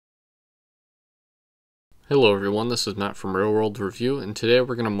Hello everyone, this is Matt from Real World Review, and today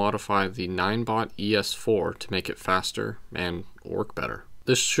we're going to modify the Ninebot ES4 to make it faster and work better.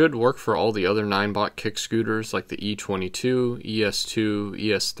 This should work for all the other Ninebot kick scooters like the E22, ES2,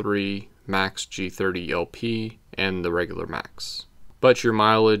 ES3, Max G30 LP, and the regular Max. But your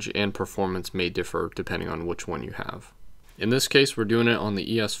mileage and performance may differ depending on which one you have. In this case, we're doing it on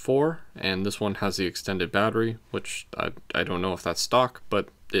the ES4, and this one has the extended battery, which I don't know if that's stock, but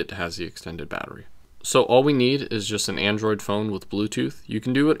it has the extended battery. So all we need is just an Android phone with Bluetooth. You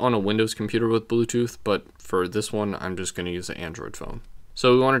can do it on a Windows computer with Bluetooth, but for this one, I'm just going to use an Android phone.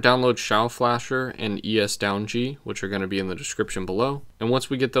 So we want to download Shao Flasher and ES-Down-G, which are going to be in the description below. And once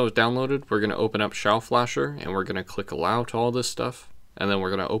we get those downloaded, we're going to open up Shao Flasher, and we're going to click Allow to all this stuff, and then we're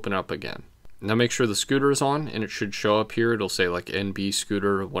going to open up again. Now make sure the scooter is on, and it should show up here. It'll say like NB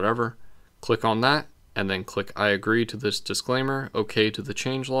scooter or whatever. Click on that, and then click I agree to this disclaimer, OK to the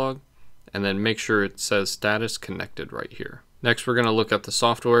changelog, and then make sure it says status connected right here. Next, we're going to look at the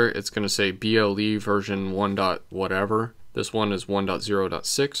software. It's going to say BLE version 1. Whatever. This one is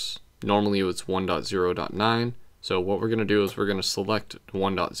 1.0.6. Normally it's 1.0.9. So what we're going to do is we're going to select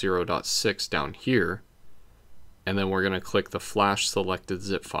 1.0.6 down here, and then we're going to click the flash selected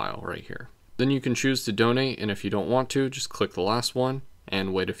zip file right here. Then you can choose to donate, and if you don't want to, just click the last one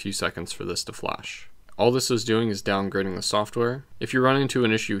and wait a few seconds for this to flash. All this is doing is downgrading the software. If you run into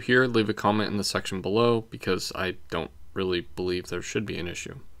an issue here, leave a comment in the section below because I don't really believe there should be an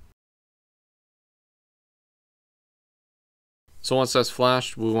issue. So once that's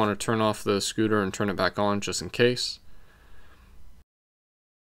flashed, we want to turn off the scooter and turn it back on just in case.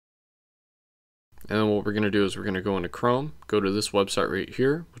 And then what we're going to do is we're going to go into Chrome, go to this website right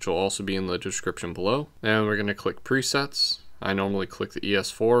here, which will also be in the description below. And we're going to click Presets. I normally click the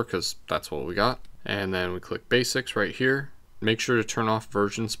ES4 because that's what we got. And then we click Basics right here. Make sure to turn off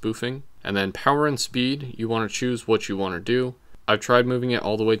version spoofing. And then power and speed, you want to choose what you want to do. I've tried moving it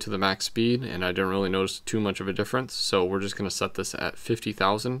all the way to the max speed and I didn't really notice too much of a difference. So we're just going to set this at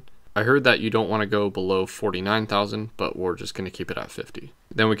 50,000. I heard that you don't want to go below 49,000, but we're just going to keep it at 50.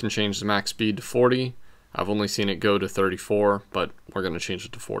 Then we can change the max speed to 40. I've only seen it go to 34, but we're going to change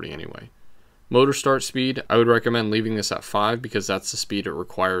it to 40 anyway. Motor start speed, I would recommend leaving this at 5 because that's the speed it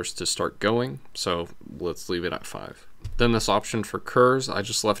requires to start going, so let's leave it at 5. Then this option for KERS, I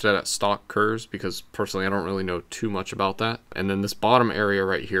just left it at stock KERS because personally I don't really know too much about that. And then this bottom area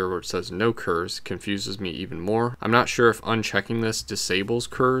right here where it says no KERS confuses me even more. I'm not sure if unchecking this disables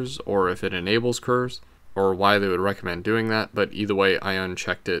KERS or if it enables KERS or why they would recommend doing that, but either way I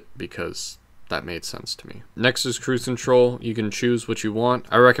unchecked it because that made sense to me. Next is cruise control. You can choose what you want.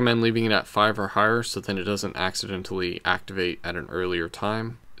 I recommend leaving it at 5 or higher so then it doesn't accidentally activate at an earlier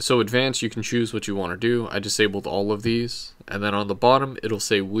time. So advanced, you can choose what you want to do. I disabled all of these. And then on the bottom, it'll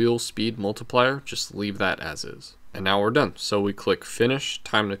say wheel speed multiplier. Just leave that as is. And now we're done. So we click finish,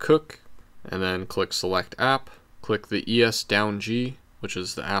 time to cook, and then click select app, click the ES-Down-G, which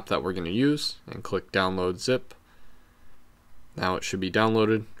is the app that we're going to use, and click download zip. Now it should be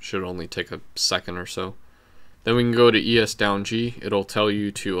downloaded, should only take a second or so. Then we can go to ES-Down-G, it'll tell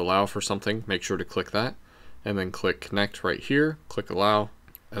you to allow for something, make sure to click that, and then click connect right here, click allow,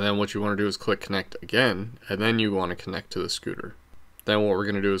 and then what you want to do is click connect again, and then you want to connect to the scooter. Then what we're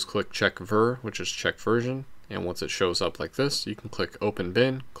going to do is click check ver, which is check version, and once it shows up like this, you can click open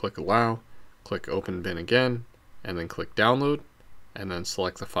bin, click allow, click open bin again, and then click download, and then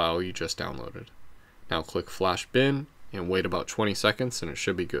select the file you just downloaded. Now click flash bin, and wait about 20 seconds and it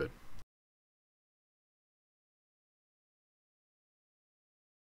should be good.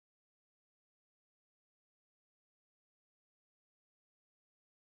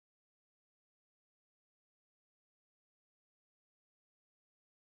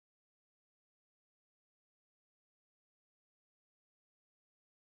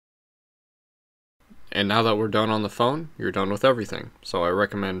 And now that we're done on the phone, you're done with everything. So I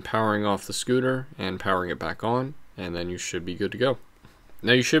recommend powering off the scooter and powering it back on, and then you should be good to go.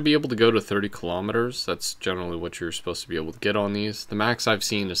 Now you should be able to go to 30 kilometers. That's generally what you're supposed to be able to get on these. The max I've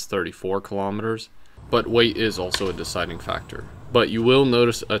seen is 34 kilometers, but weight is also a deciding factor. But you will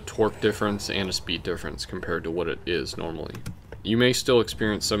notice a torque difference and a speed difference compared to what it is normally. You may still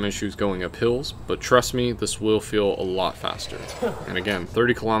experience some issues going up hills, but trust me, this will feel a lot faster. And again,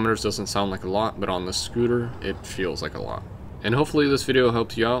 30 kilometers doesn't sound like a lot, but on this scooter, it feels like a lot. And hopefully this video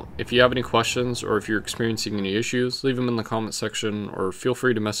helped you out. If you have any questions or if you're experiencing any issues, leave them in the comment section or feel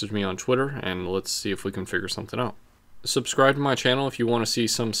free to message me on Twitter and let's see if we can figure something out. Subscribe to my channel if you want to see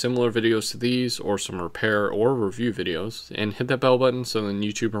some similar videos to these or some repair or review videos, and hit that bell button so then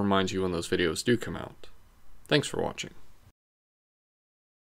YouTube reminds you when those videos do come out. Thanks for watching.